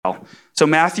So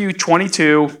Matthew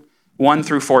 22, 1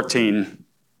 through 14.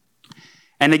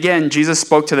 And again, Jesus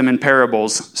spoke to them in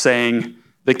parables, saying,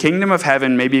 "The kingdom of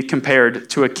heaven may be compared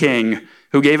to a king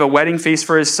who gave a wedding feast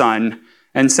for his son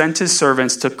and sent his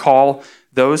servants to call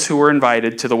those who were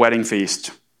invited to the wedding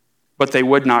feast. But they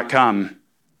would not come.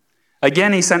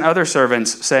 Again, he sent other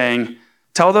servants, saying,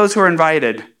 'Tell those who are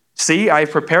invited, see, I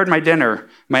have prepared my dinner.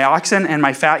 My oxen and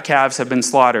my fat calves have been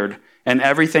slaughtered, and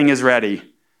everything is ready.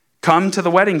 Come to the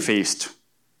wedding feast.'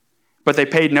 But they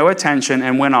paid no attention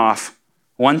and went off,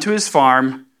 one to his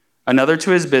farm, another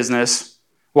to his business,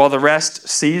 while the rest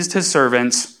seized his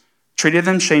servants, treated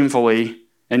them shamefully,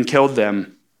 and killed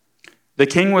them. The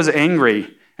king was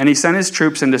angry, and he sent his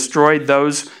troops and destroyed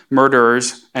those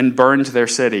murderers and burned their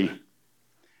city.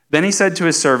 Then he said to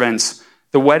his servants,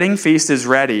 'The wedding feast is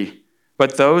ready,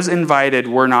 but those invited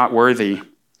were not worthy.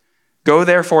 Go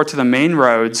therefore to the main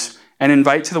roads and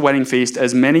invite to the wedding feast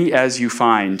as many as you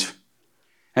find.'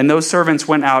 And those servants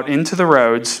went out into the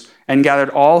roads and gathered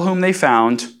all whom they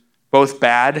found, both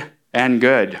bad and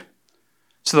good.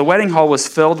 So the wedding hall was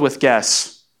filled with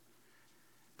guests.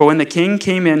 But when the king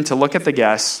came in to look at the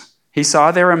guests, he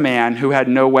saw there a man who had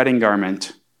no wedding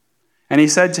garment. And he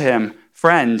said to him,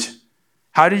 'Friend,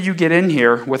 how did you get in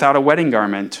here without a wedding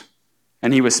garment?'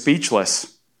 And he was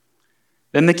speechless.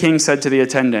 Then the king said to the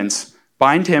attendants,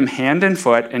 'Bind him hand and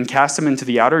foot and cast him into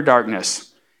the outer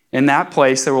darkness. In that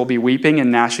place there will be weeping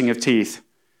and gnashing of teeth.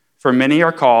 For many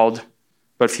are called,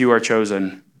 but few are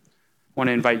chosen.'" I want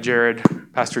to invite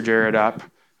Pastor Jared up,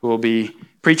 who will be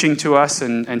preaching to us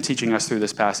and teaching us through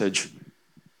this passage.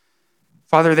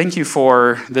 Father, thank you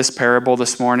for this parable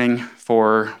this morning,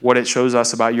 for what it shows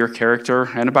us about your character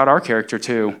and about our character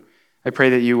too. I pray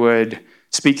that you would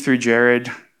speak through Jared,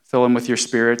 fill him with your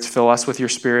Spirit, fill us with your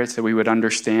Spirit, that we would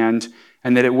understand,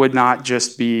 and that it would not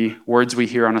just be words we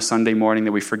hear on a Sunday morning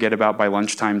that we forget about by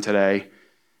lunchtime today.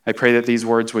 I pray that these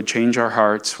words would change our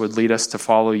hearts, would lead us to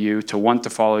follow you, to want to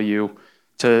follow you,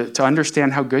 to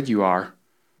understand how good you are.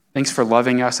 Thanks for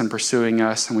loving us and pursuing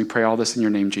us, and we pray all this in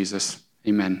your name, Jesus.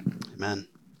 Amen. Amen.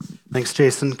 Thanks,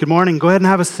 Jason. Good morning. Go ahead and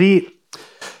have a seat.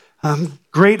 I'm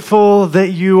grateful that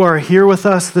you are here with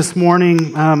us this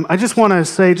morning. I just want to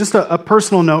say just a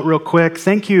personal note real quick.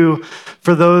 Thank you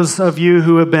for those of you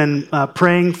who have been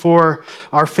praying for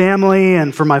our family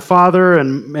and for my father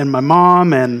and my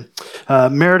mom and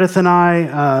Meredith and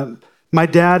I. My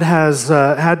dad has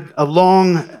had a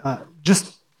long,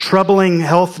 just troubling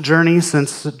health journey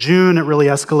since June. It really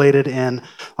escalated in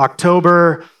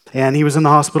October, and he was in the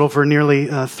hospital for nearly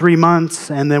 3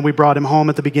 months, and then we brought him home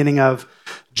at the beginning of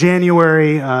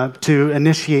January to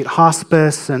initiate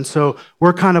hospice, and so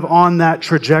we're kind of on that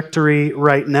trajectory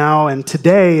right now, and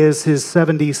today is his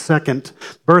 72nd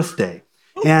birthday,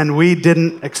 and we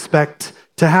didn't expect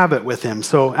to have it with him.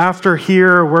 So after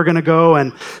here, we're going to go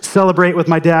and celebrate with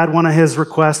my dad. One of his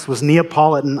requests was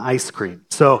Neapolitan ice cream.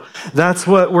 So that's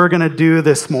what we're going to do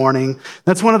this morning.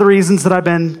 That's one of the reasons that I've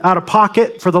been out of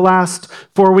pocket for the last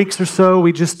 4 weeks or so.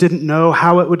 We just didn't know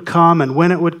how it would come and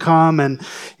when it would come. And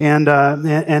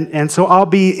so I'll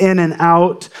be in and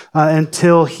out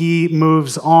until he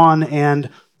moves on and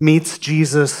meets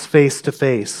Jesus face to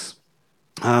face.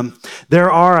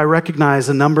 I recognize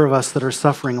a number of us that are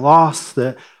suffering loss,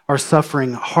 that are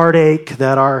suffering heartache,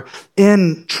 that are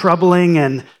in troubling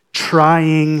and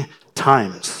trying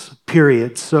times,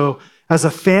 period. So as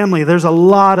a family, there's a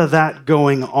lot of that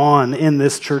going on in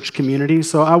this church community.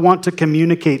 So I want to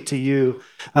communicate to you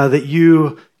that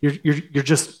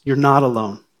you're not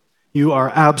alone. You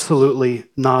are absolutely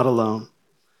not alone.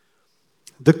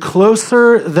 The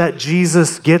closer that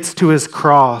Jesus gets to his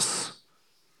cross,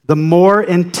 the more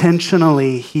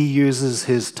intentionally he uses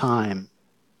his time.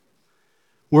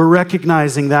 We're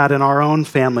recognizing that in our own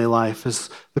family life. As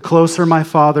the closer my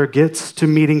father gets to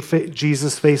meeting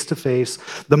Jesus face to face,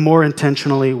 the more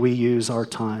intentionally we use our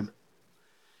time.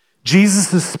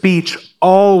 Jesus' speech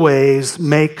always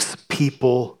makes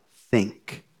people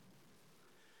think.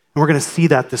 And we're going to see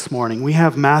that this morning. We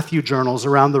have Matthew journals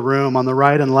around the room on the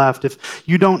right and left. If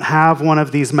you don't have one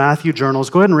of these Matthew journals,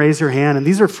 go ahead and raise your hand. And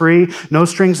these are free, no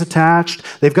strings attached.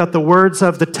 They've got the words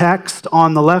of the text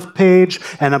on the left page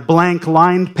and a blank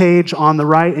lined page on the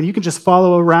right. And you can just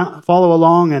follow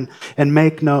along and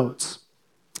make notes.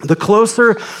 The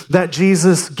closer that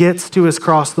Jesus gets to his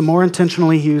cross, the more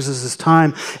intentionally he uses his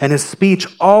time. And his speech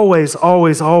always,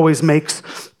 always, always makes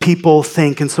people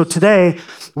think. And so today,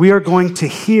 we are going to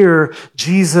hear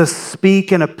Jesus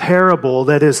speak in a parable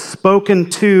that is spoken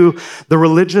to the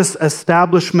religious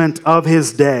establishment of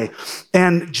his day.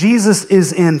 And Jesus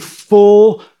is in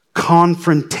full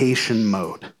confrontation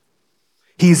mode.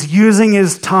 He's using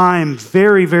his time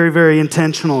very, very, very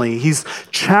intentionally. He's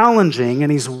challenging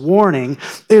and he's warning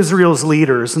Israel's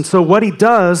leaders. And so what he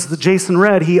does, that Jason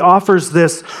read, he offers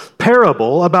this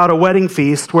parable about a wedding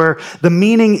feast where the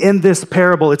meaning in this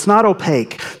parable, it's not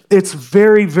opaque. It's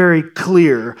very, very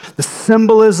clear. The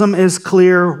symbolism is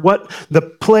clear. What the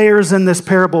players in this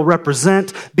parable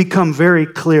represent become very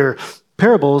clear.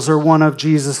 Parables are one of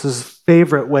Jesus's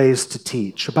favorite ways to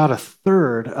teach. About a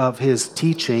third of his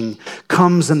teaching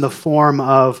comes in the form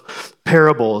of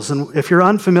parables. And if you're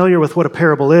unfamiliar with what a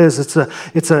parable is, it's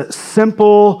a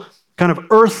simple kind of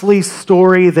earthly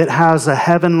story that has a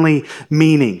heavenly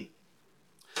meaning.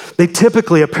 A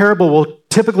parable will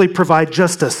typically provide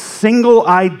just a single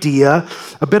idea,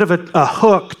 a bit of a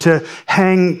hook to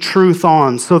hang truth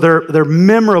on. So they're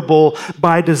memorable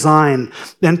by design.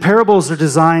 And parables are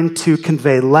designed to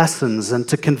convey lessons and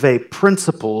to convey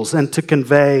principles and to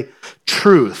convey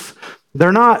truth.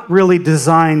 They're not really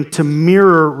designed to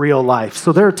mirror real life.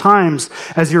 So there are times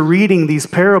as you're reading these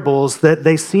parables that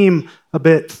they seem a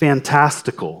bit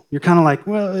fantastical. You're kind of like,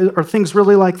 well, are things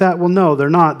really like that? Well, no, they're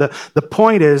not. The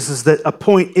point is that a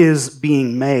point is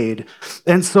being made.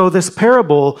 And so this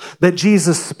parable that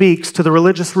Jesus speaks to the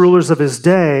religious rulers of his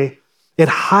day, it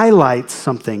highlights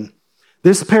something.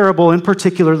 This parable in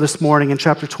particular this morning in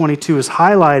chapter 22 is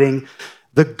highlighting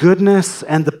the goodness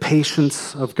and the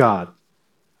patience of God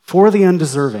for the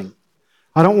undeserving.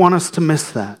 I don't want us to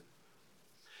miss that.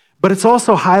 But it's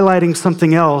also highlighting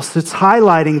something else. It's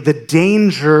highlighting the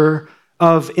danger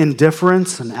of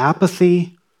indifference and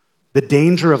apathy, the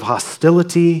danger of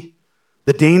hostility,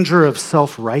 the danger of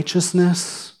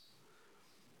self-righteousness.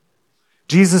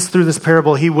 Jesus, through this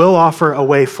parable, he will offer a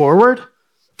way forward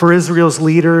for Israel's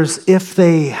leaders if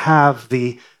they have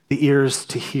the ears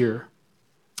to hear.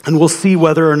 And we'll see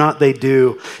whether or not they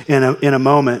do in a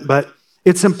moment. But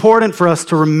it's important for us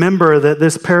to remember that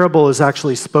this parable is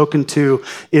actually spoken to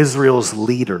Israel's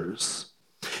leaders.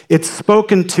 It's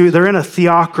spoken to, they're in a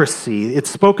theocracy.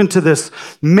 It's spoken to this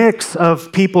mix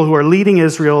of people who are leading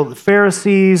Israel, the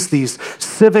Pharisees, these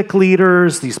civic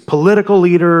leaders, these political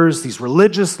leaders, these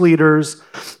religious leaders.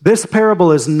 This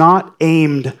parable is not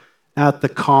aimed at the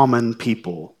common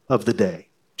people of the day.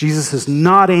 Jesus is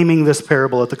not aiming this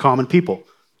parable at the common people.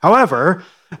 However,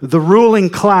 the ruling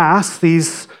class,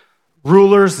 these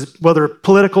rulers, whether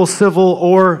political, civil,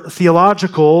 or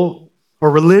theological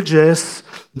or religious,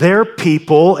 they're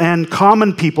people, and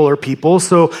common people are people,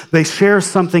 so they share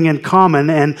something in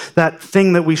common, and that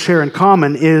thing that we share in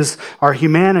common is our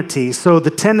humanity. So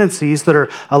the tendencies that are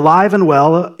alive and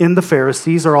well in the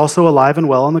Pharisees are also alive and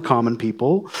well in the common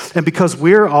people, and because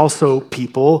we're also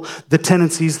people, the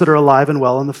tendencies that are alive and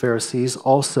well in the Pharisees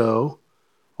also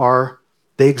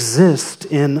they exist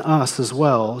in us as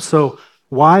well. So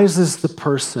wise is the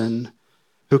person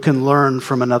who can learn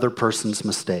from another person's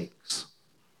mistakes.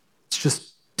 Let's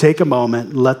just take a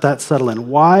moment and let that settle in.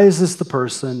 Wise is the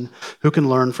person who can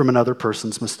learn from another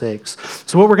person's mistakes.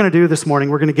 So what we're going to do this morning,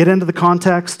 we're going to get into the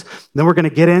context, then we're going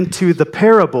to get into the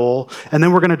parable, and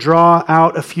then we're going to draw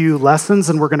out a few lessons,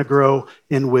 and we're going to grow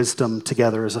in wisdom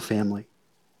together as a family.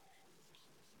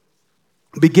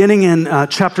 Beginning in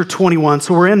chapter 21,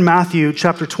 so we're in Matthew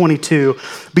chapter 22.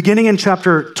 Beginning in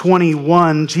chapter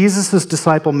 21, Jesus'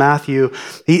 disciple Matthew,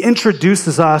 he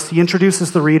introduces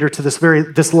the reader to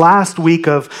this last week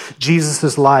of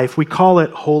Jesus' life. We call it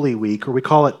Holy Week, or we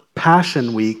call it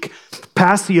Passion Week.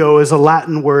 Passio is a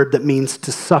Latin word that means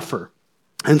to suffer.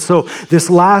 And so this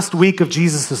last week of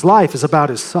Jesus' life is about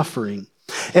his suffering.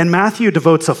 And Matthew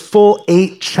devotes a full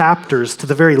 8 chapters to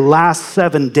the very last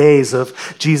 7 days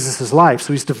of Jesus' life.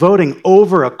 So he's devoting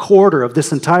over a quarter of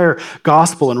this entire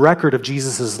gospel and record of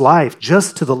Jesus' life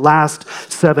just to the last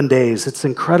 7 days. It's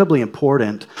incredibly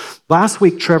important. Last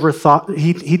week, Trevor taught,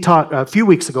 a few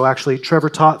weeks ago actually, Trevor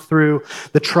taught through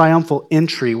the triumphal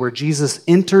entry where Jesus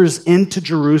enters into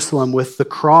Jerusalem with the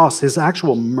cross, his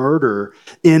actual murder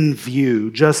in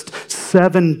view, just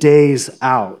 7 days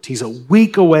out. He's a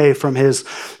week away from his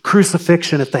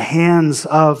crucifixion at the hands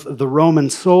of the Roman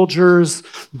soldiers,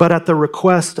 but at the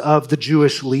request of the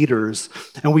Jewish leaders.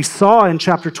 And we saw in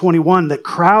chapter 21 that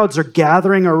crowds are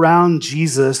gathering around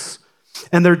Jesus,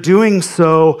 and they're doing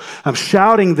so,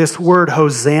 shouting this word,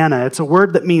 Hosanna. It's a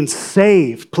word that means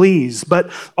save, please. But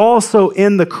also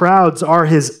in the crowds are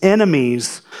his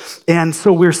enemies. And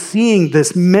so we're seeing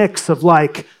this mix of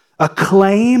like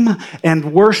acclaim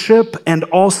and worship and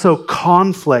also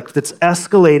conflict that's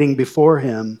escalating before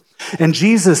him. And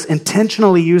Jesus,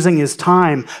 intentionally using his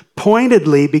time,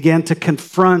 pointedly began to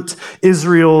confront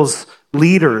Israel's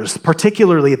leaders,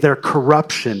 particularly their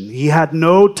corruption. He had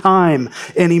no time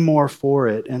anymore for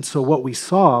it. And so what we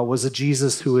saw was a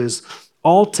Jesus who is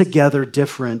altogether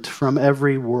different from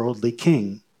every worldly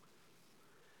king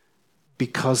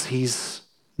because he's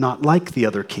not like the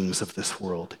other kings of this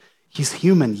world. He's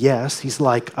human, yes, he's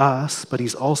like us, but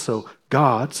he's also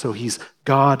God, so he's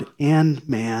God and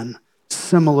man,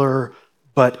 similar,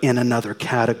 but in another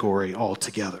category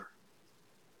altogether.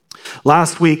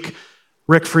 Last week,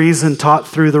 Rick Friesen taught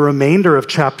through the remainder of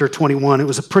chapter 21. It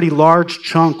was a pretty large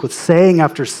chunk with saying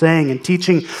after saying and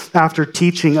teaching after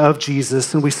teaching of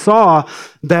Jesus. And we saw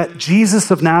that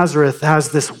Jesus of Nazareth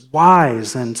has this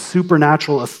wise and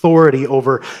supernatural authority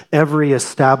over every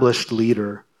established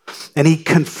leader. And he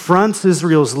confronts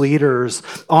Israel's leaders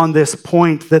on this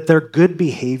point that their good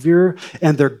behavior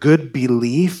and their good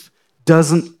belief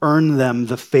doesn't earn them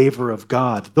the favor of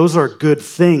God. Those are good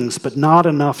things, but not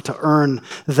enough to earn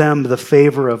them the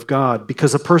favor of God,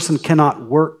 because a person cannot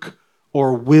work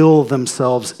or will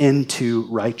themselves into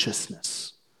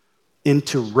righteousness,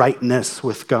 into rightness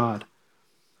with God.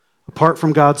 Apart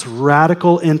from God's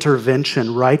radical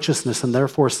intervention, righteousness and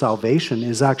therefore salvation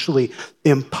is actually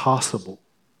impossible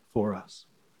for us.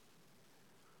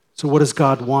 So what does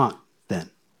God want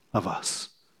then of us?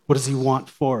 What does he want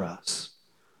for us?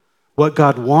 What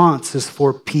God wants is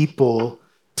for people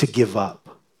to give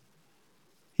up.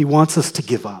 He wants us to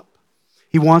give up.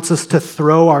 He wants us to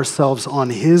throw ourselves on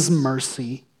his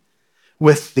mercy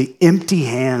with the empty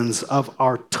hands of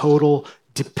our total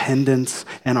dependence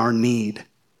and our need.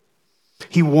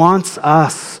 He wants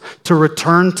us to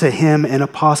return to him in a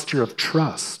posture of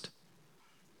trust,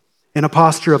 in a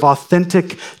posture of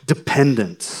authentic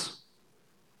dependence,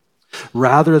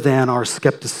 rather than our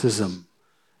skepticism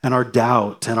and our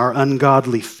doubt and our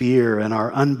ungodly fear and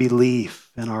our unbelief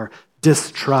and our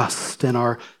distrust and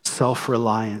our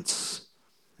self-reliance.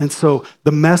 And so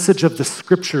the message of the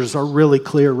scriptures are really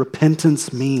clear.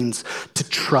 Repentance means to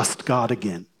trust God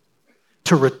again,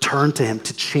 to return to him,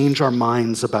 to change our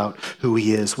minds about who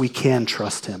he is. We can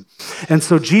trust him. And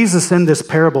so Jesus in this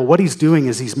parable, what he's doing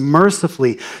is he's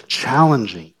mercifully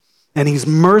challenging and he's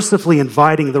mercifully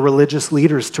inviting the religious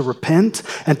leaders to repent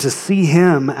and to see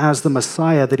him as the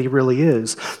Messiah that he really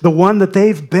is, the one that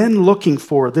they've been looking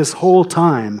for this whole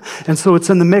time. And so it's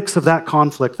in the mix of that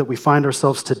conflict that we find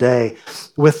ourselves today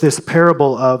with this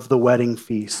parable of the wedding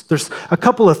feast. There's a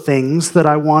couple of things that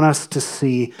I want us to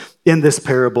see in this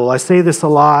parable. I say this a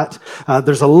lot.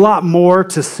 There's a lot more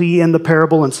to see in the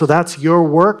parable, and so that's your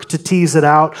work to tease it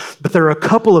out. But there are a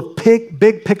couple of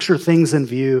big picture things in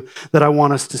view that I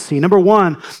want us to see. Number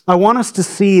one, I want us to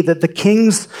see that the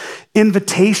king's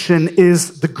invitation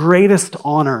is the greatest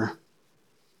honor,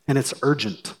 and it's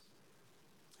urgent.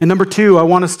 And number two, I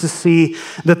want us to see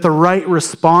that the right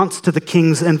response to the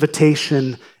king's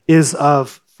invitation is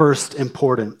of first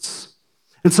importance.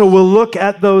 And so we'll look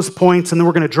at those points and then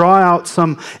we're going to draw out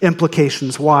some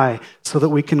implications. Why? So that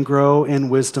we can grow in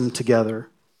wisdom together.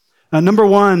 Number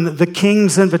one, the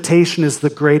king's invitation is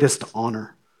the greatest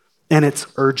honor and it's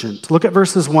urgent. Look at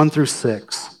verses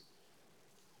 1-6.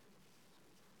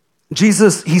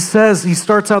 Jesus, he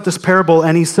starts out this parable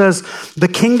and he says, the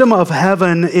kingdom of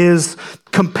heaven is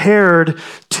compared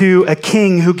to a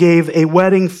king who gave a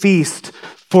wedding feast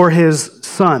for his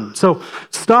son. So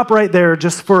stop right there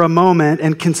just for a moment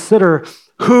and consider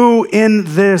who in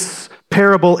this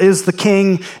parable is the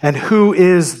king and who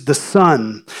is the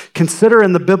son. Consider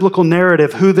in the biblical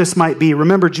narrative who this might be.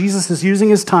 Remember, Jesus is using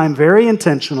his time very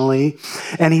intentionally,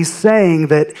 and he's saying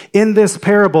that in this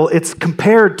parable, it's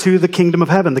compared to the kingdom of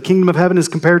heaven. The kingdom of heaven is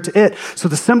compared to it. So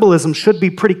the symbolism should be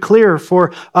pretty clear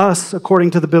for us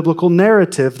according to the biblical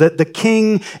narrative, that the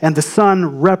king and the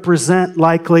son represent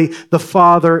likely the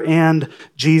Father and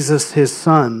Jesus, his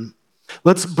son.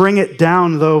 Let's bring it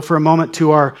down, though, for a moment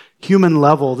to our human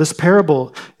level. This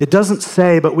parable, it doesn't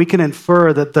say, but we can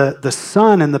infer that the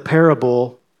son in the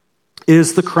parable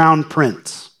is the crown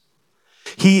prince.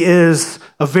 He is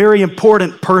a very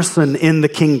important person in the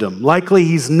kingdom. Likely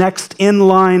he's next in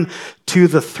line to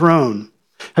the throne.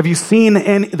 Have you seen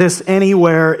this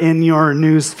anywhere in your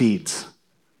news feeds?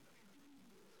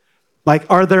 Like,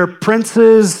 are there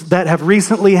princes that have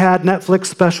recently had Netflix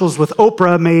specials with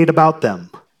Oprah made about them?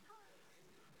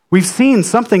 We've seen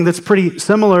something that's pretty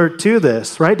similar to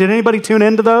this, right? Did anybody tune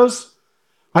into those?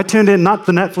 I tuned in, not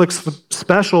the Netflix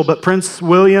special, but Prince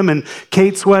William and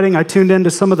Kate's wedding. I tuned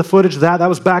into some of the footage of that. That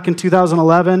was back in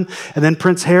 2011. And then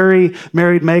Prince Harry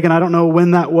married Meghan. I don't know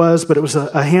when that was, but it was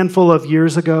a handful of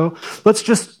years ago. Let's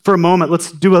just, for a moment, let's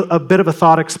do a bit of a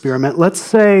thought experiment. Let's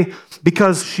say,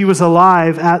 because she was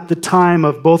alive at the time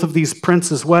of both of these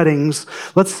princes' weddings,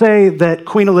 let's say that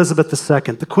Queen Elizabeth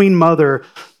II, the Queen Mother,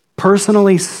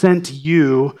 personally sent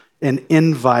you an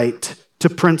invite to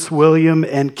Prince William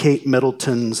and Kate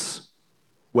Middleton's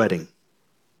wedding.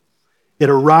 It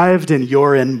arrived in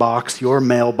your inbox, your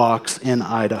mailbox in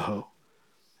Idaho.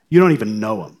 You don't even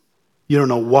know them. You don't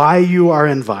know why you are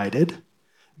invited,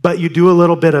 but you do a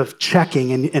little bit of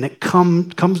checking, and it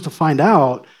comes to find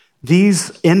out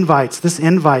this invite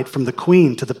from the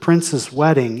queen to the prince's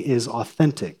wedding is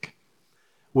authentic.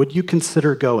 Would you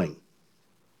consider going?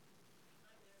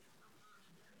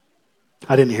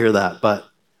 I didn't hear that, but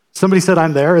somebody said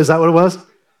I'm there. Is that what it was?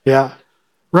 Yeah.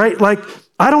 Right?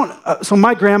 So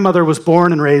my grandmother was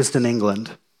born and raised in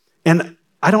England, and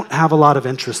I don't have a lot of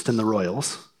interest in the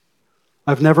royals.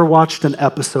 I've never watched an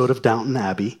episode of Downton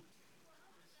Abbey.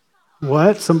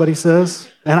 What? Somebody says.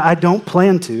 And I don't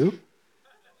plan to.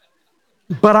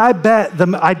 But I bet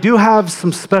I do have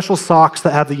some special socks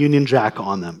that have the Union Jack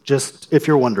on them, just if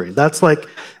you're wondering. That's like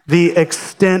the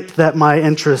extent that my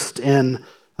interest in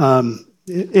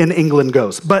England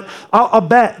goes. But I'll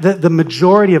bet that the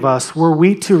majority of us, were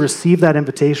we to receive that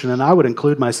invitation, and I would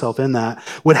include myself in that,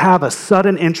 would have a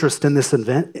sudden interest in this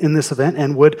event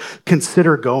and would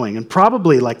consider going, and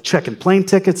probably like checking plane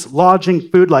tickets, lodging,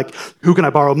 food, like who can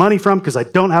I borrow money from because I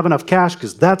don't have enough cash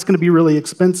because that's going to be really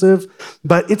expensive.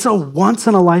 But it's a once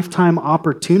in a lifetime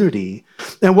opportunity.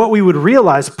 And what we would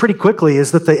realize pretty quickly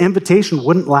is that the invitation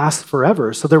wouldn't last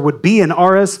forever. So there would be an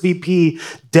RSVP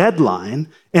deadline.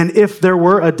 And if there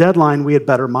were a deadline, we had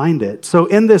better mind it. So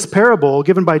in this parable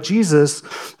given by Jesus,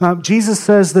 Jesus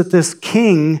says that this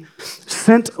king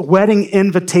sent wedding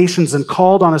invitations and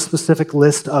called on a specific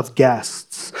list of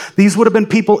guests. These would have been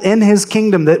people in his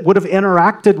kingdom that would have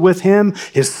interacted with him,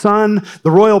 his son,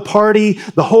 the royal party,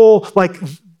 the whole,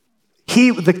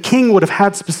 the king would have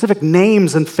had specific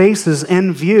names and faces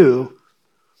in view.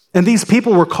 And these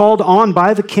people were called on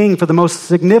by the king for the most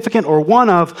significant, or one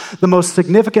of the most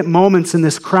significant moments in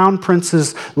this crown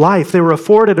prince's life. They were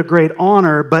afforded a great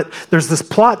honor, but there's this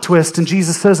plot twist, and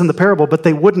Jesus says in the parable, but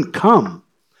they wouldn't come.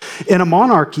 In a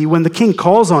monarchy, when the king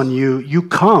calls on you, you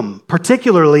come.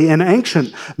 Particularly in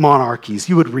ancient monarchies,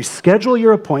 you would reschedule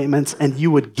your appointments and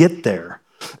you would get there.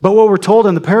 But what we're told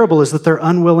in the parable is that they're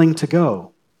unwilling to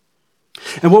go.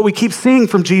 And what we keep seeing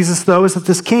from Jesus, though, is that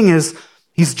this king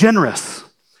he's generous.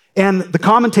 And the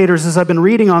commentators, as I've been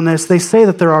reading on this, they say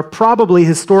that there are probably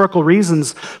historical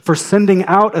reasons for sending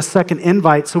out a second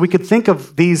invite. So we could think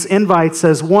of these invites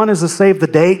as one is a save the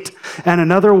date and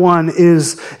another one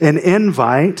is an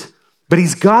invite. But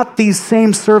he's got these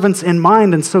same servants in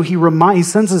mind, and so he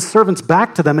sends his servants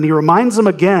back to them, and he reminds them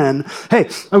again, hey,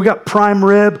 we got prime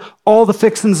rib, all the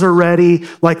fixings are ready,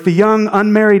 like the young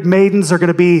unmarried maidens are going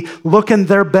to be looking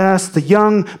their best, the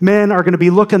young men are going to be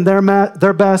looking their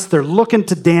best, they're looking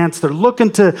to dance, they're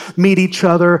looking to meet each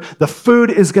other, the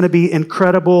food is going to be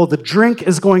incredible, the drink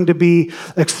is going to be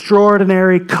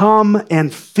extraordinary, come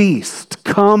and feast,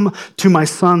 come to my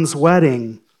son's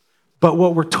wedding. But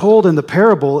what we're told in the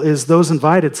parable is those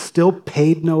invited still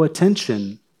paid no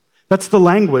attention. That's the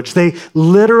language. They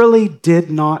literally did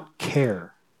not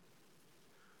care.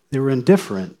 They were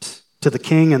indifferent to the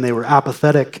king and they were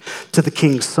apathetic to the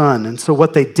king's son. And so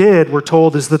what they did, we're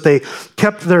told, is that they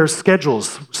kept their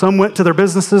schedules. Some went to their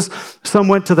businesses, some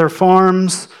went to their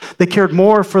farms. They cared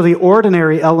more for the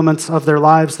ordinary elements of their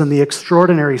lives than the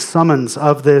extraordinary summons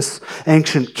of this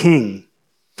ancient king.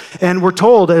 And we're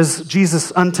told, as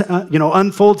Jesus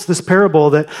unfolds this parable,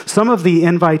 that some of the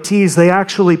invitees, they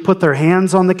actually put their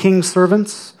hands on the king's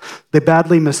servants. They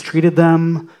badly mistreated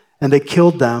them, and they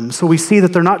killed them. So we see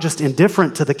that they're not just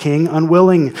indifferent to the king,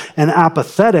 unwilling and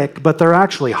apathetic, but they're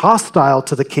actually hostile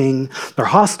to the king. They're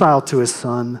hostile to his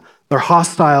son. They're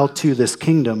hostile to this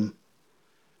kingdom.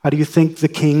 How do you think the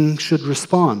king should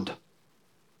respond?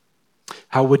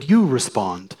 How would you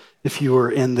respond if you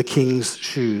were in the king's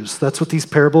shoes? That's what these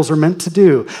parables are meant to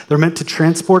do. They're meant to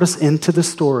transport us into the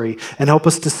story and help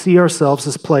us to see ourselves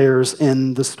as players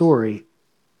in the story.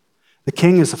 The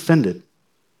king is offended,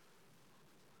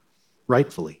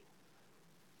 rightfully,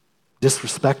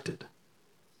 disrespected.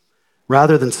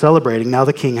 Rather than celebrating, now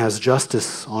the king has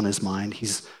justice on his mind.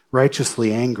 He's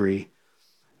righteously angry.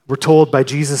 We're told by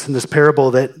Jesus in this parable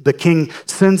that the king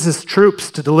sends his troops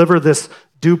to deliver this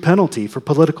due penalty for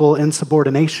political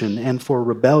insubordination and for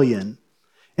rebellion.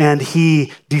 And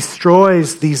he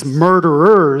destroys these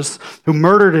murderers who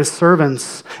murdered his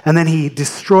servants, and then he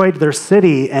destroyed their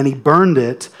city and he burned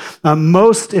it.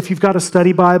 If you've got a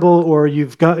study Bible or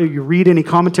you read any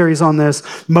commentaries on this,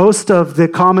 most of the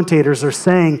commentators are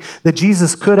saying that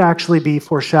Jesus could actually be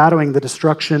foreshadowing the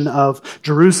destruction of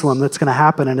Jerusalem that's going to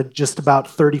happen in just about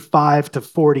 35 to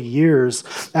 40 years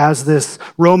as this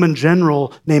Roman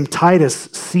general named Titus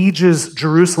sieges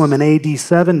Jerusalem in AD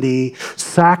 70,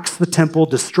 sacks the temple,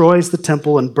 destroys the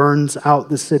temple, and burns out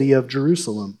the city of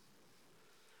Jerusalem.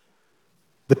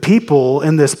 The people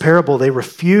in this parable, they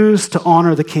refused to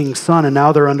honor the king's son, and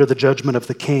now they're under the judgment of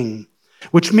the king,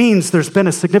 which means there's been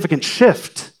a significant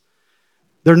shift.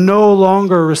 They're no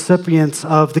longer recipients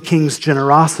of the king's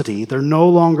generosity. They're no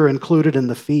longer included in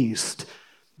the feast.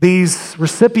 These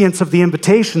recipients of the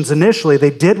invitations, initially, they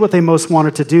did what they most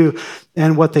wanted to do,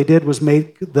 and what they did was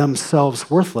make themselves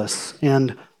worthless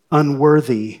and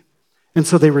unworthy. And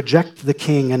so they reject the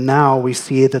king, and now we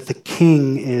see that the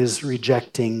king is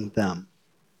rejecting them.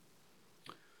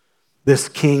 This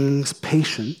king's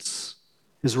patience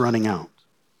is running out.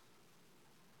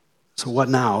 So what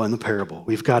now in the parable?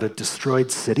 We've got a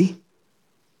destroyed city.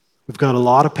 We've got a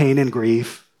lot of pain and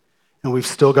grief, and we've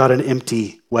still got an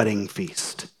empty wedding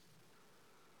feast.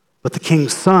 But the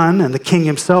king's son and the king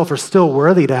himself are still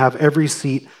worthy to have every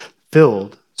seat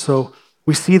filled. So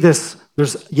we see this,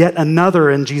 there's yet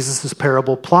another in Jesus'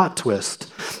 parable plot twist,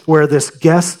 where this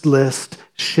guest list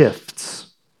shifts.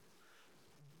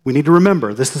 We need to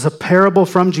remember, this is a parable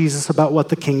from Jesus about what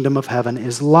the kingdom of heaven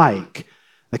is like.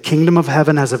 The kingdom of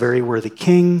heaven has a very worthy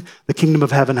king. The kingdom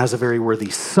of heaven has a very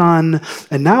worthy son.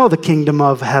 And now the kingdom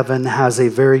of heaven has a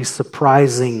very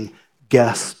surprising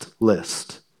guest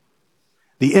list.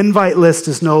 The invite list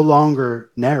is no longer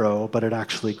narrow, but it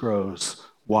actually grows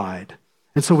wide.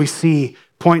 And so we see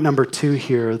point number 2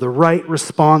 here. The right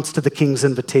response to the king's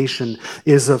invitation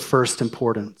is of first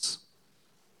importance.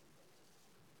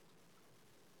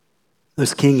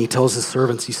 This king, he tells his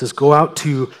servants, he says, go out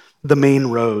to the main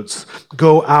roads,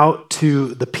 go out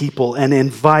to the people and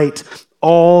invite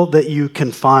all that you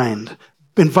can find.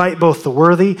 Invite both the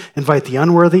worthy, invite the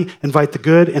unworthy, invite the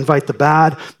good, invite the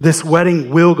bad. This wedding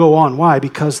will go on. Why?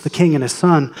 Because the king and his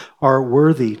son are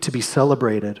worthy to be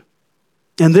celebrated.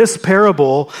 And this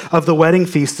parable of the wedding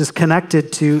feast is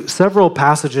connected to several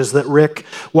passages that Rick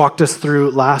walked us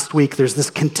through last week. There's this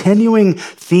continuing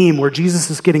theme where Jesus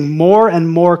is getting more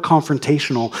and more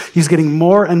confrontational. He's getting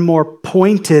more and more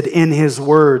pointed in his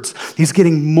words. He's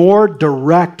getting more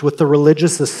direct with the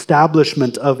religious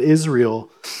establishment of Israel.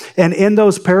 And in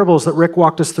those parables that Rick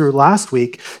walked us through last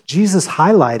week, Jesus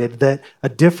highlighted that a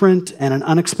different and an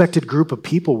unexpected group of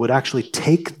people would actually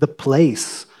take the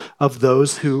place of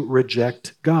those who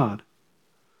reject God.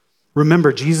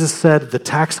 Remember, Jesus said the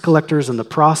tax collectors and the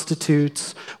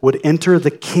prostitutes would enter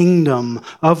the kingdom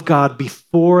of God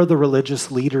before the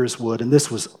religious leaders would, and this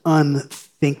was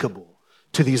unthinkable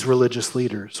to these religious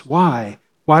leaders. Why?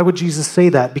 Why would Jesus say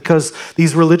that? Because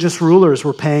these religious rulers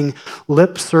were paying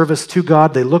lip service to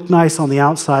God. They look nice on the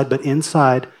outside, but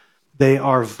inside they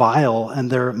are vile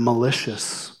and they're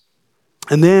malicious.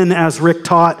 And then, as Rick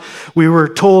taught, we were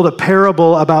told a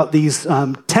parable about these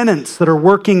tenants that are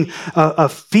working a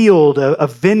field, a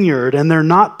vineyard, and they're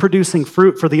not producing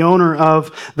fruit for the owner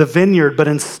of the vineyard, but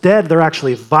instead they're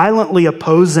actually violently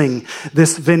opposing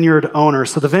this vineyard owner.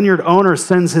 So the vineyard owner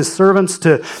sends his servants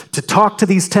to talk to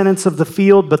these tenants of the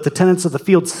field, but the tenants of the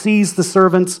field seize the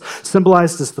servants,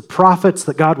 symbolized as the prophets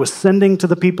that God was sending to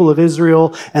the people of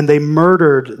Israel, and they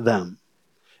murdered them.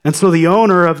 And so the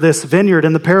owner of this vineyard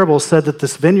in the parable said that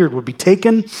this vineyard would be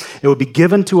taken, it would be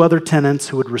given to other tenants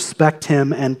who would respect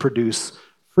him and produce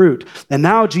fruit. And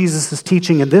now Jesus is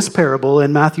teaching in this parable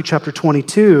in Matthew chapter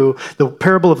 22, the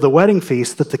parable of the wedding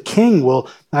feast, that the king will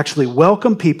actually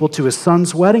welcome people to his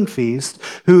son's wedding feast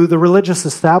who the religious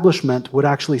establishment would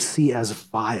actually see as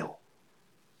vile.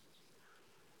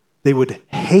 They would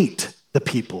hate the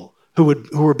people who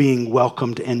were being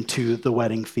welcomed into the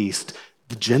wedding feast.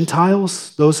 The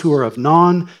Gentiles, those who are of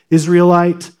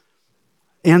non-Israelite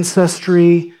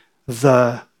ancestry,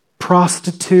 the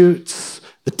prostitutes,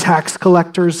 the tax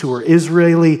collectors who were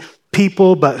Israeli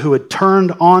people but who had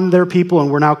turned on their people and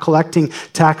were now collecting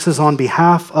taxes on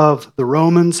behalf of the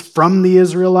Romans from the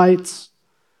Israelites.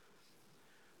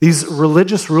 These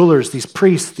religious rulers, these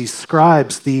priests, these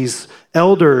scribes, these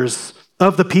elders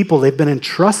of the people, they've been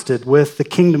entrusted with the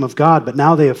kingdom of God, but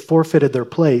now they have forfeited their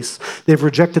place. They've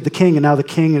rejected the king, and now the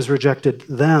king has rejected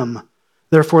them.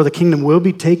 Therefore, the kingdom will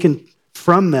be taken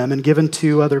from them and given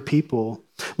to other people.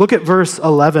 Look at verse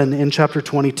 11 in chapter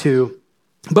 22.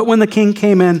 But when the king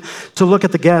came in to look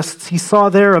at the guests, he saw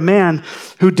there a man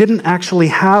who didn't actually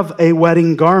have a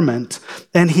wedding garment.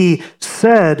 And he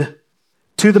said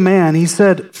to the man, he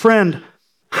said, "Friend,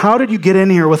 how did you get in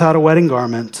here without a wedding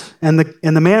garment?" And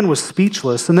the man was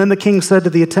speechless. And then the king said to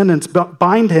the attendants,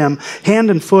 "Bind him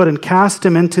hand and foot and cast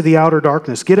him into the outer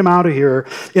darkness. Get him out of here.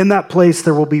 In that place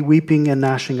there will be weeping and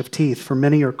gnashing of teeth, for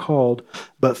many are called,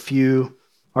 but few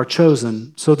are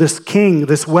chosen." So this king,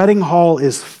 this wedding hall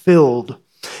is filled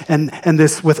and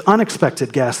this with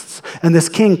unexpected guests. And this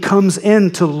king comes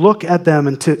in to look at them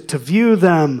and to view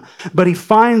them, but he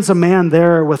finds a man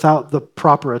there without the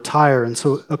proper attire. And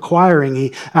so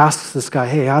he asks this guy,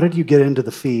 hey, how did you get into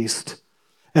the feast?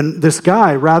 And this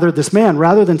man,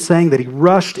 rather than saying that he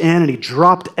rushed in and he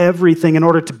dropped everything in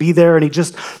order to be there and he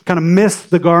just kind of missed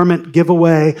the garment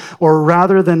giveaway, or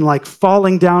rather than like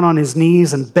falling down on his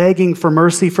knees and begging for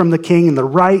mercy from the king and the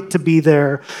right to be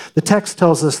there, the text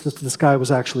tells us that this guy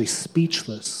was actually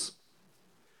speechless,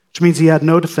 which means he had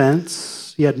no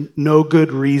defense. He had no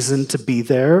good reason to be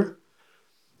there.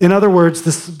 In other words,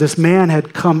 this man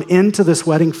had come into this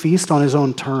wedding feast on his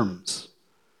own terms.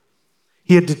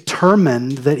 He had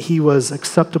determined that he was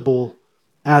acceptable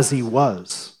as he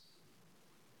was.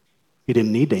 He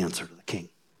didn't need to answer to the king.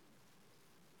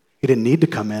 He didn't need to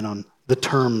come in on the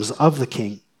terms of the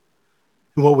king.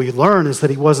 And what we learn is that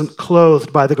he wasn't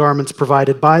clothed by the garments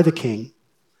provided by the king.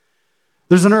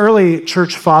 There's an early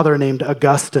church father named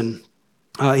Augustine.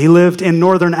 He lived in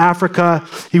northern Africa.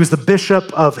 He was the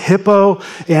bishop of Hippo,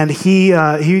 and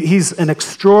he's an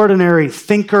extraordinary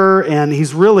thinker, and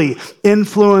he's really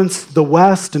influenced the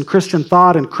West and Christian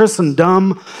thought and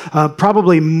Christendom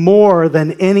probably more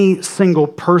than any single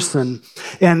person.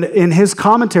 And in his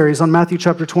commentaries on Matthew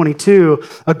chapter 22,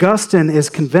 Augustine is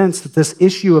convinced that this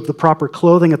issue of the proper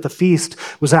clothing at the feast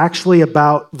was actually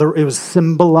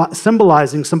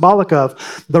symbolic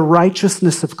of the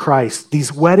righteousness of Christ.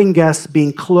 These wedding guests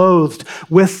being clothed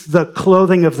with the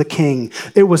clothing of the king.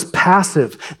 It was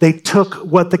passive. They took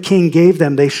what the king gave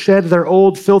them. They shed their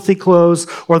old filthy clothes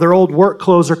or their old work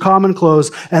clothes or common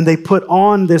clothes, and they put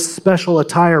on this special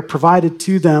attire provided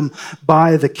to them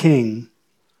by the king.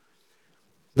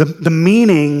 The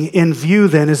meaning in view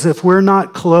then is if we're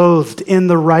not clothed in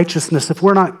the righteousness, if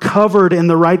we're not covered in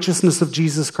the righteousness of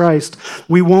Jesus Christ,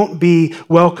 we won't be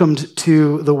welcomed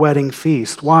to the wedding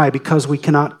feast. Why? Because we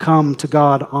cannot come to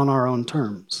God on our own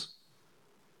terms.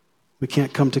 We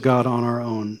can't come to God on our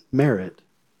own merit.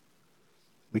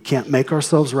 We can't make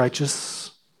ourselves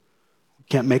righteous. We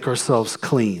can't make ourselves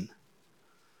clean.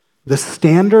 The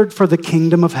standard for the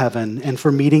kingdom of heaven and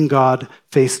for meeting God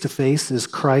face to face is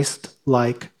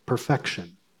Christ-like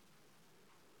perfection.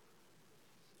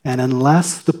 And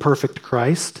unless the perfect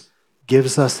Christ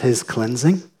gives us his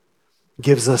cleansing,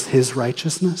 gives us his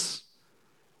righteousness,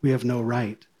 we have no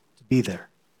right to be there.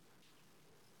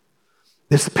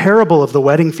 This parable of the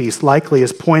wedding feast likely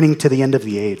is pointing to the end of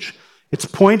the age. It's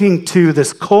pointing to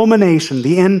this culmination,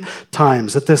 the end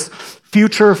times, at this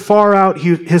future, far-out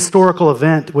historical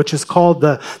event, which is called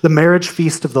the marriage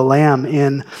feast of the Lamb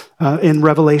in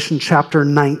Revelation chapter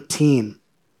 19.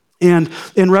 And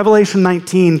in Revelation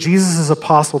 19, Jesus'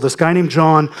 apostle, this guy named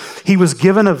John, he was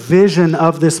given a vision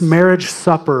of this marriage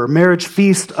supper, marriage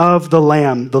feast of the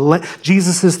Lamb.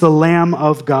 Jesus is the Lamb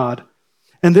of God.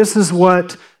 And this is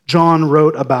what John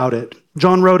wrote about it.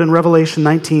 John wrote in Revelation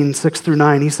 19,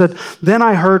 6-9, he said, "Then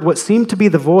I heard what seemed to be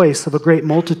the voice of a great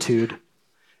multitude.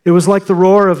 It was like the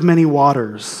roar of many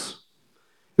waters.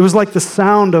 It was like the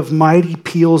sound of mighty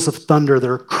peals of thunder that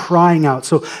are crying out."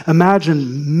 So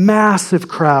imagine massive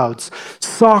crowds,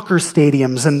 soccer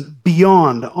stadiums and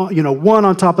beyond, one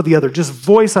on top of the other, just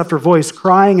voice after voice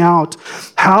crying out,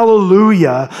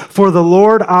 "Hallelujah, for the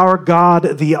Lord our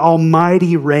God, the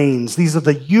Almighty reigns." These are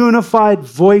the unified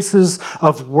voices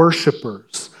of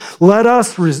worshipers. Let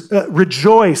us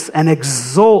rejoice and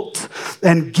exult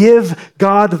and give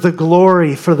God the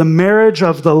glory, for the marriage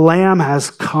of the Lamb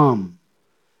has come.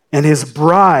 And his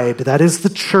bride, that is the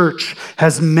church,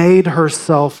 has made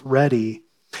herself ready.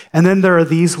 And then there are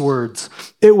these words: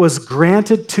 "It was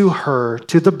granted to her,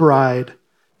 to the bride,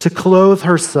 to clothe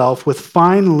herself with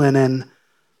fine linen,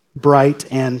 bright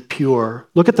and pure."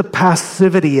 Look at the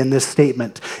passivity in this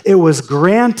statement. It was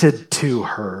granted to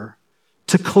her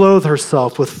to clothe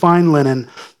herself with fine linen,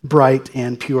 bright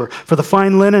and pure. For the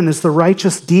fine linen is the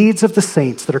righteous deeds of the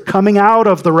saints that are coming out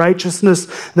of the righteousness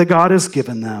that God has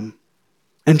given them.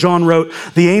 And John wrote,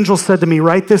 "The angel said to me,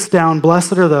 write this down,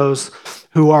 blessed are those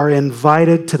who are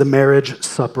invited to the marriage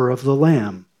supper of the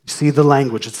Lamb." You see the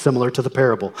language, it's similar to the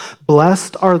parable.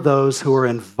 Blessed are those who are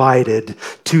invited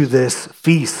to this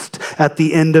feast at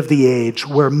the end of the age,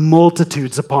 where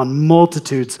multitudes upon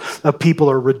multitudes of people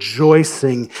are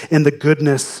rejoicing in the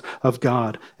goodness of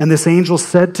God. And this angel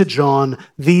said to John,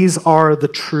 "These are the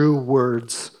true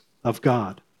words of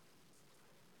God."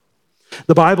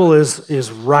 The Bible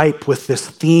is ripe with this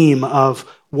theme of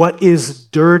what is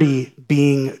dirty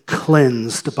being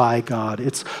cleansed by God.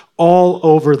 It's all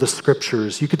over the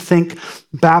scriptures. You could think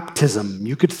baptism.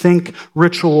 You could think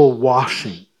ritual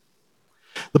washing.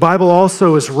 The Bible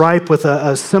also is ripe with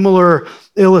a similar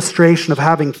illustration of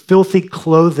having filthy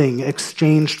clothing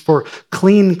exchanged for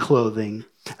clean clothing,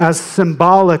 as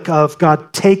symbolic of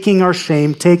God taking our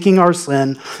shame, taking our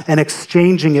sin, and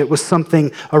exchanging it with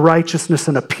something, a righteousness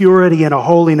and a purity and a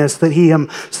holiness that he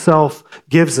himself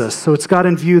gives us. So it's got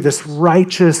in view this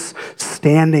righteous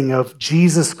standing of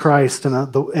Jesus Christ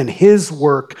and his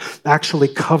work actually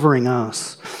covering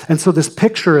us. And so this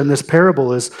picture in this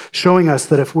parable is showing us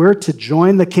that if we're to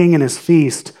join the king in his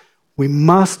feast, we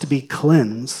must be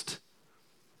cleansed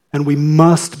and we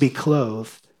must be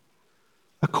clothed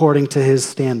according to his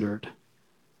standard.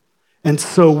 And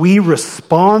so we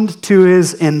respond to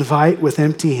his invite with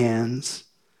empty hands,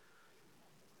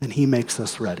 and he makes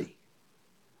us ready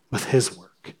with his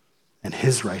work and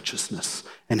his righteousness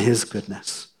and his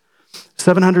goodness.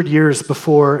 700 years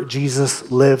before Jesus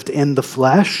lived in the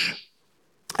flesh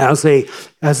as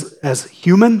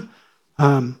human,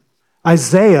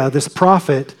 Isaiah, this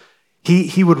prophet,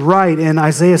 he would write in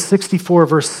Isaiah 64,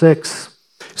 verse 6,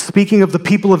 speaking of the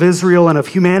people of Israel and of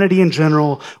humanity in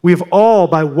general, we have all,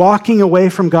 by walking away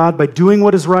from God, by doing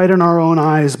what is right in our own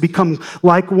eyes, become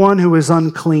like one who is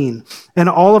unclean. And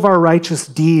all of our righteous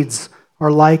deeds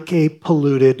are like a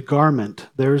polluted garment.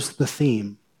 There's the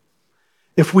theme.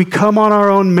 If we come on our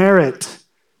own merit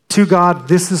to God,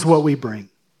 this is what we bring.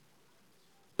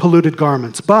 Polluted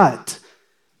garments. But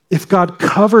if God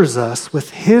covers us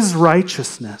with his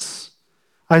righteousness,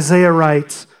 Isaiah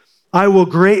writes, I will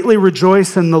greatly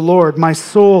rejoice in the Lord. My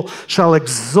soul shall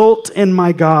exult in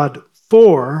my God.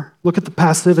 For, look at the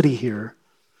passivity here,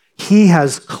 he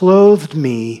has clothed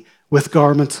me with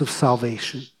garments of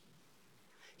salvation.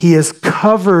 He has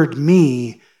covered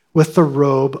me with the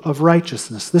robe of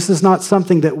righteousness. This is not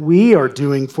something that we are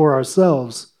doing for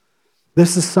ourselves.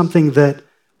 This is something that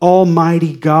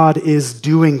Almighty God is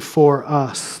doing for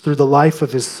us through the life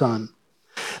of his Son.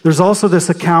 There's also this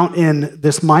account in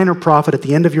this minor prophet at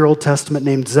the end of your Old Testament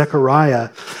named Zechariah,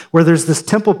 where there's this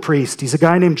temple priest. He's a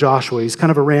guy named Joshua. He's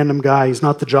kind of a random guy. He's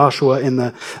not the Joshua in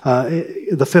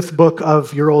the fifth book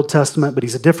of your Old Testament, but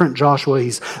he's a different Joshua.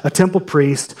 He's a temple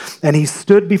priest, and he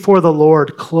stood before the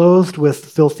Lord clothed with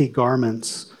filthy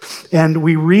garments. And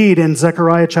we read in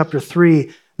Zechariah chapter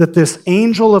 3 that this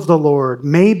angel of the Lord,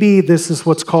 maybe this is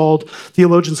what's called,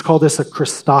 theologians call this a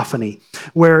Christophany,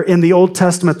 where in the Old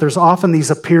Testament there's often these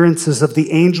appearances of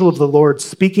the angel of the Lord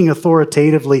speaking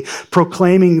authoritatively,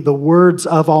 proclaiming the words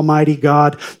of Almighty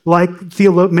God. Like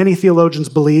many theologians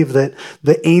believe that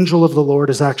the angel of the Lord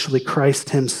is actually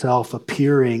Christ himself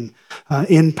appearing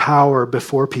in power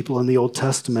before people in the Old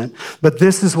Testament. But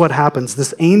this is what happens.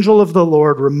 This angel of the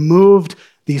Lord removed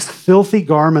these filthy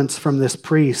garments from this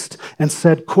priest and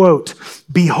said, quote,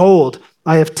 behold,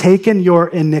 I have taken your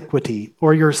iniquity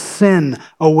or your sin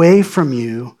away from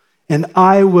you, and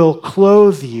I will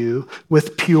clothe you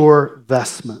with pure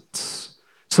vestments.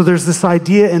 So there's this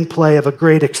idea in play of a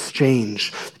great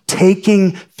exchange,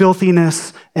 taking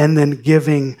filthiness and then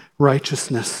giving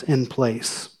righteousness in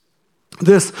place.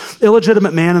 This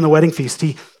illegitimate man in the wedding feast,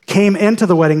 he came into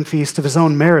the wedding feast of his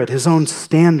own merit, his own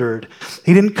standard.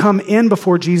 He didn't come in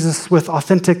before Jesus with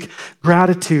authentic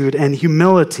gratitude and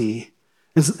humility.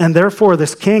 And therefore,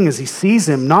 this king, as he sees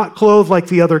him, not clothed like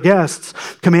the other guests,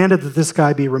 commanded that this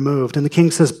guy be removed. And the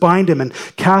king says, bind him and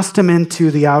cast him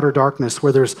into the outer darkness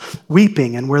where there's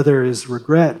weeping and where there is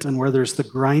regret and where there's the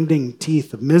grinding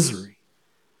teeth of misery,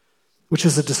 which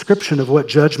is a description of what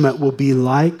judgment will be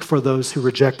like for those who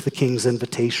reject the king's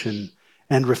invitation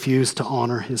and refuse to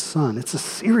honor his Son. It's a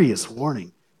serious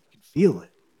warning. You can feel it.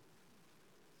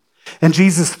 And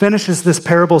Jesus finishes this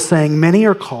parable saying, many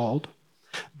are called,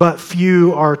 but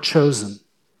few are chosen.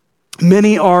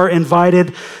 Many are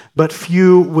invited, but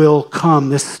few will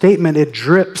come. This statement, it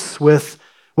drips with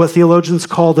what theologians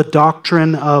call the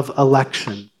doctrine of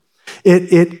election.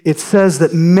 It says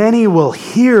that many will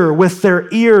hear with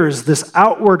their ears this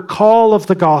outward call of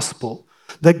the gospel,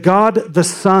 that God the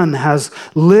Son has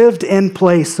lived in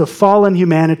place of fallen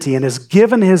humanity and has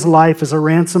given his life as a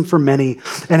ransom for many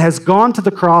and has gone to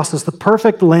the cross as the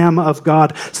perfect Lamb of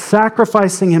God,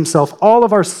 sacrificing himself. All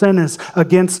of our sin is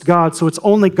against God, so it's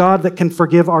only God that can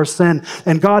forgive our sin.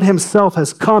 And God himself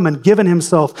has come and given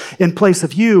himself in place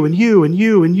of you and you and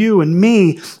you and you and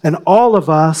me and all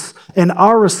of us. And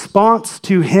our response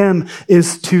to him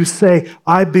is to say,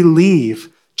 I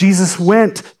believe. Jesus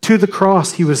went to the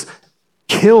cross. He was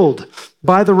killed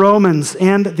by the Romans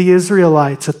and the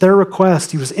Israelites at their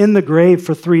request. He was in the grave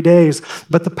for 3 days,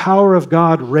 but the power of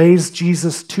God raised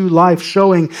Jesus to life,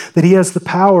 showing that he has the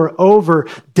power over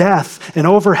death and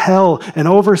over hell and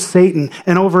over Satan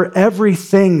and over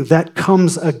everything that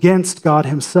comes against God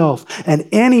himself. And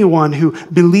anyone who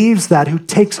believes that, who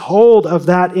takes hold of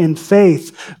that in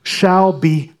faith, shall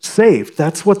be saved.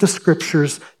 That's what the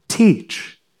scriptures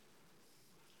teach.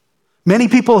 Many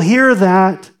people hear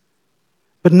that,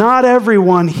 but not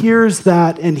everyone hears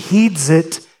that and heeds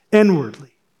it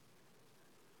inwardly.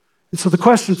 And so the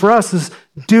question for us is,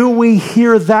 do we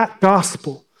hear that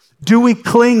gospel? Do we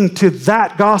cling to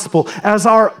that gospel as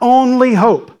our only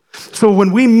hope? So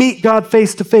when we meet God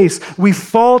face to face, we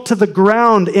fall to the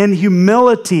ground in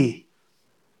humility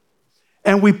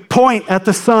and we point at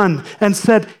the Son and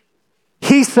said,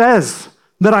 he says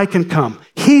that I can come.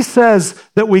 He says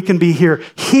that we can be here.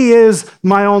 He is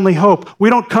my only hope. We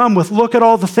don't come with, look at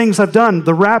all the things I've done,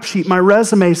 the rap sheet, my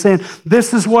resume saying,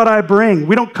 this is what I bring.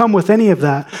 We don't come with any of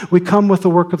that. We come with the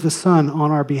work of the Son on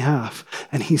our behalf.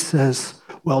 And he says,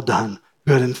 well done,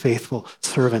 good and faithful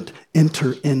servant.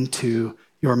 Enter into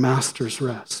your master's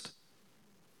rest.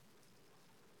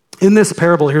 In this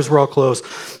parable, here's where I'll close.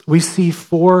 We see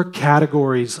 4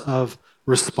 categories of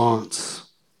response.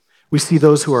 We see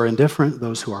those who are indifferent,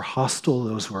 those who are hostile,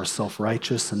 those who are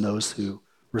self-righteous, and those who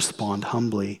respond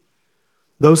humbly.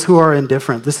 Those who are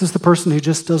indifferent, this is the person who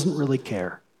just doesn't really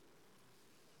care.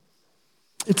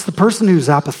 It's the person who's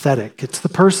apathetic. It's the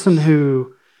person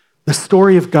who the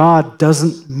story of God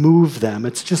doesn't move them.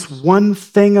 It's just one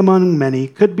thing among many.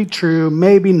 Could be true,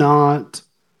 maybe not.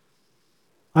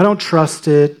 I don't trust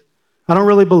it. I don't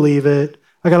really believe it.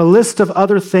 I got a list of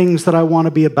other things that I want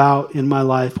to be about in my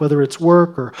life, whether it's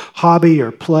work or hobby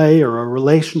or play or a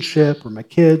relationship or my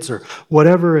kids or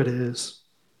whatever it is.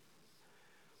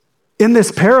 In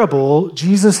this parable,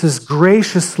 Jesus is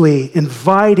graciously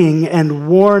inviting and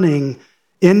warning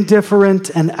indifferent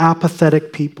and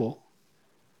apathetic people.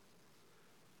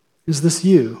 Is this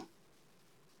you?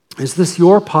 Is this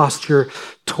your posture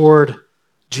toward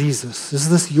Jesus?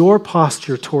 Is this your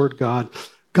posture toward God?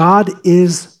 God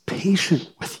is patient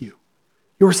with you.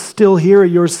 You're still here.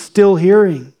 You're still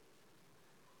hearing.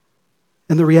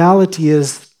 And the reality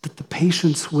is that the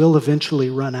patience will eventually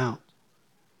run out.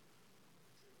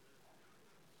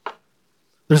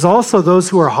 There's also those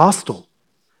who are hostile.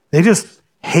 They just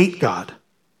hate God.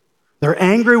 They're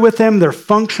angry with him. They're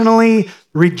functionally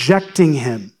rejecting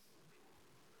him.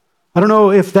 I don't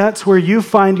know if that's where you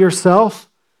find yourself,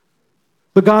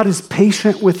 but God is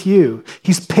patient with you.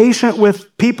 He's patient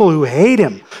with people who hate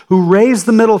him, who raise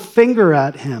the middle finger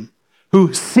at him,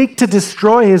 who seek to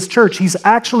destroy his church. He's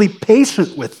actually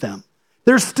patient with them.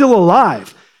 They're still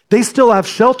alive. They still have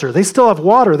shelter. They still have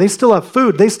water. They still have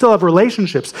food. They still have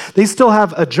relationships. They still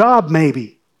have a job,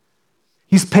 maybe.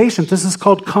 He's patient. This is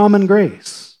called common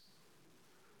grace.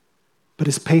 But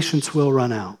his patience will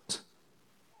run out.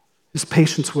 His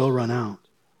patience will run out.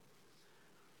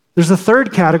 There's a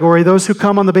third category, those who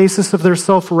come on the basis of their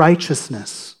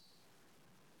self-righteousness.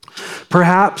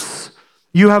 Perhaps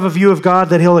you have a view of God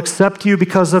that he'll accept you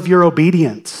because of your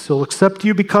obedience. He'll accept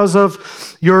you because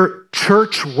of your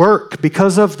church work,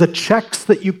 because of the checks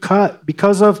that you cut,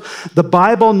 because of the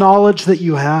Bible knowledge that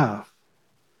you have.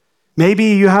 Maybe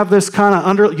you have this kind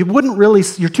of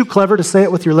you're too clever to say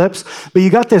it with your lips, but you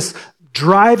got this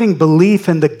driving belief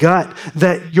in the gut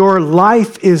that your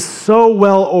life is so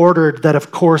well ordered that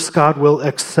of course God will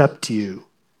accept you.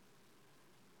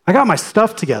 I got my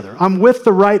stuff together. I'm with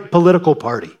the right political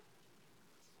party.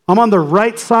 I'm on the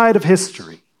right side of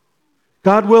history.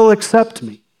 God will accept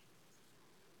me.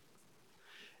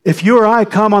 If you or I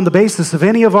come on the basis of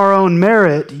any of our own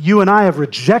merit, you and I have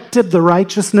rejected the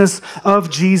righteousness of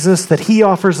Jesus that he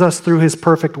offers us through his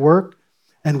perfect work,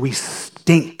 and we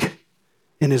stink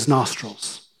in his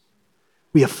nostrils.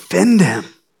 We offend him.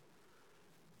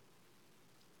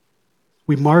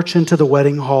 We march into the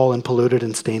wedding hall in polluted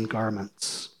and stained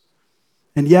garments.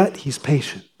 And yet he's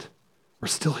patient. We're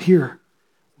still here.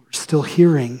 We're still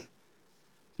hearing.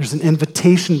 There's an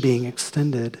invitation being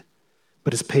extended,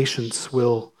 but his patience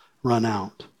will run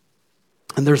out.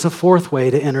 And there's a fourth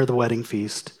way to enter the wedding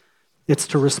feast. It's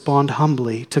to respond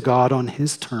humbly to God on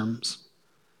his terms,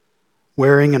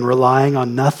 wearing and relying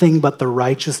on nothing but the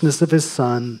righteousness of his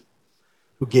Son,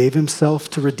 who gave himself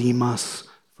to redeem us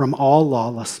from all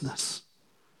lawlessness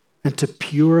and to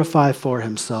purify for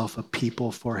himself a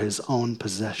people for his own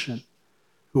possession,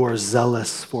 who are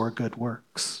zealous for good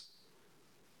works.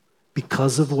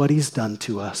 Because of what he's done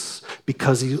to us,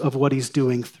 because of what he's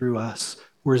doing through us,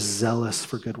 we're zealous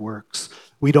for good works.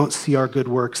 We don't see our good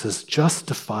works as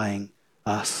justifying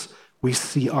us. We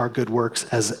see our good works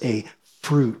as a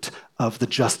fruit of the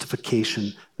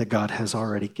justification that God has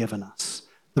already given us,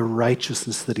 the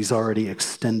righteousness that he's already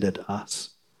extended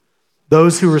us.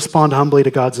 Those who respond humbly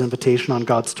to God's invitation on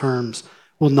God's terms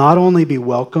will not only be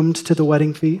welcomed to the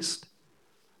wedding feast,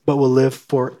 but will live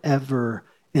forever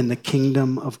in the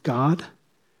kingdom of God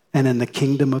and in the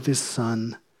kingdom of his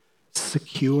Son,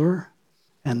 secure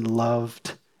and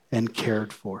loved and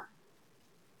cared for.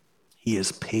 He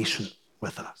is patient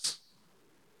with us,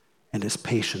 and his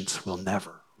patience will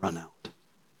never run out.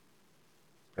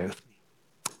 Pray with me.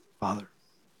 Father,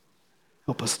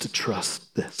 help us to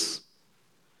trust this.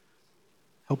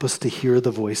 Help us to hear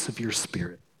the voice of your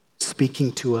Spirit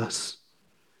speaking to us,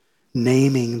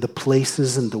 naming the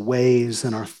places and the ways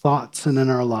in our thoughts and in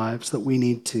our lives that we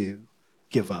need to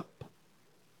give up.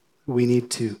 We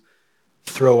need to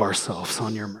throw ourselves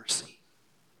on your mercy.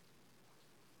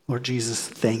 Lord Jesus,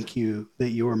 thank you that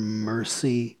your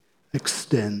mercy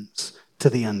extends to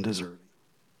the undeserving.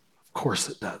 Of course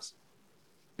it does,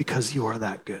 because you are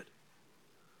that good.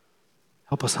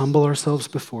 Help us humble ourselves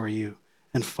before you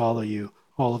and follow you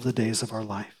all of the days of our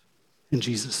life. In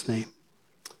Jesus' name,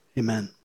 amen.